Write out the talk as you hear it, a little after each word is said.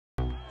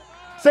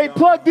Say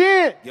plugged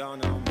in. Y'all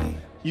know me.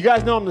 You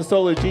guys know I'm the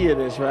Solar G of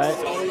this, right?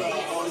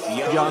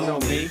 Y'all know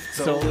me,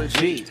 Solar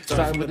G.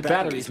 Starting with the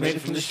batteries, made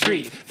it from the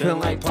street. Feeling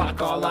like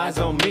Pac, all eyes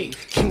on me.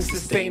 King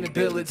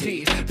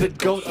sustainability, the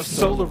goat of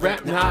solar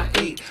rap. Now I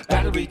eat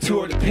battery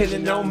tour,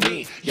 depending on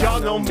me.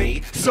 Y'all know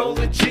me,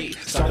 Solar G.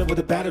 Started with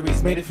the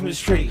batteries, made it from the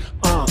street.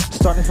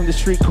 Starting from the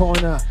street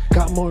corner,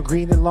 got more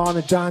green than lawn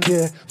and John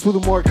Deere. Flew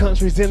to more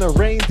countries than a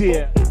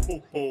reindeer.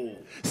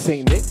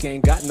 Saint Nick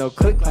ain't got no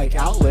click like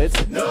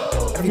outlets.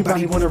 No,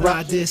 everybody wanna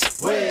ride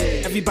this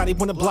way. Everybody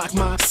wanna block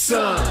my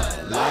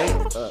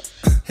sunlight.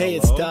 Hey,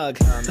 it's Doug.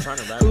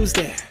 Who's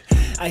there?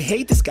 I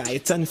hate this guy,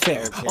 it's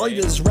unfair. All he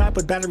does is rap,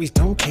 but batteries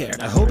don't care.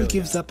 I hope he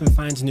gives up and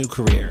finds a new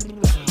career.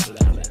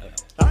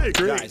 I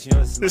agree. Guys, you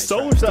know, this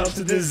solar stuff's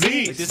a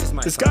disease.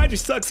 This guy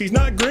just sucks, he's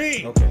not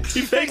green.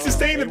 He fakes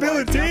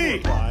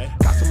sustainability.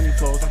 Got so many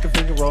flows, I can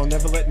finger roll,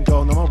 never letting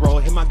go. No more roll,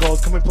 hit my goals,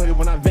 come and play it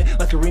when I vent.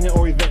 Like arena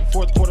or event,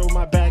 fourth quarter with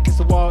my back against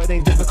the wall, it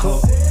ain't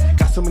difficult.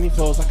 Got so many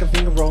flows, I can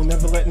finger roll,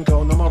 never letting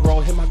go. No more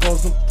roll, hit my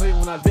goals, come play it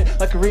when I vent.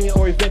 Like arena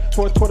or event,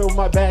 fourth quarter with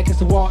my back against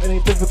the wall, it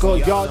ain't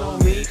difficult. Y'all know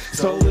me,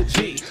 Solar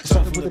G.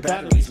 Started with the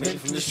batteries, made it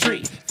from the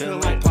street.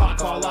 Feeling like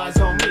Pac, all eyes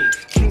on me.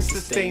 King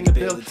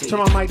sustainability. Turn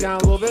my mic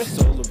down a little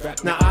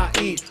bit. Now I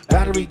eat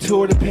battery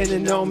tour,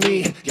 depending on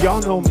me.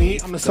 Y'all know me,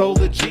 I'm the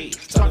Solar G.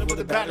 Started with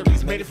the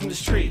batteries, made it from the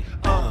street.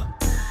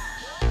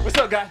 What's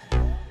up, guy?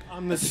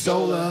 I'm the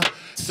Solar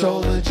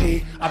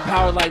G. I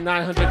powered like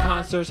 900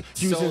 concerts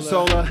using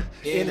solar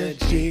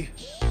energy.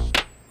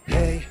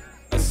 Hey,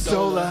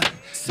 solar.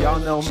 Y'all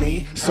know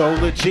me,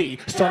 Solar G.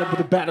 Started with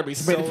the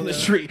batteries, made it from the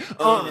street.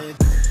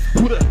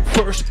 Who the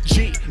first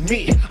G?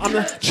 Me, I'm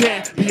the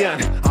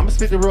champion. I'ma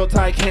spit the real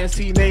tight, can't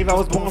see Nave. I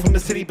was born from the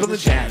city building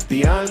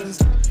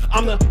champions.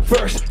 I'm the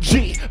first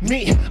G,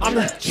 me, I'm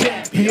the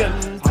champion.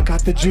 I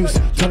got the juice,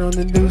 turn on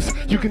the news.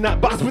 You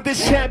cannot box with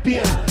this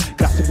champion.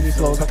 Got so many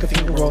flows, I can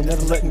finger roll,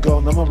 never letting go.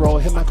 No more roll,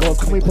 hit my goals,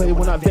 come we play it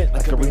when I vent.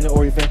 Like arena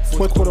or event,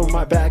 fourth quarter with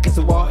my back against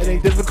the wall, it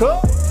ain't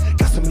difficult.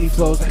 Got so many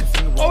flows, I can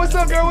finger roll. Oh, what's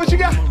up, girl? What you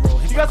got?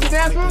 You got some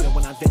dance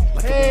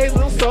moves? Hey,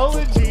 little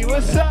Solar G,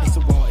 what's up?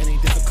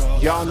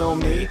 Y'all know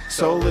me,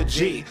 Solar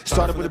G.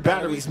 Started with the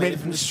batteries, made it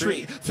from the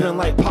street. Feeling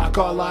like Pac,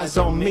 all eyes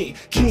on me.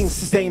 King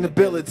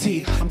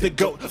sustainability, I'm the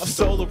goat of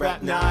solar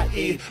rap. Now I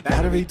eat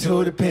battery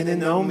tour,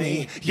 depending on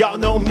me. Y'all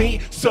know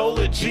me,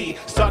 Solar G.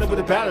 Started with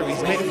the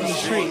batteries, made it from the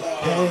street.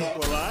 Hey,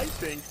 Well, I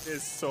think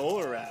this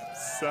solar rap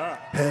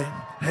sucks.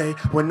 hey,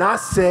 when I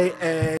say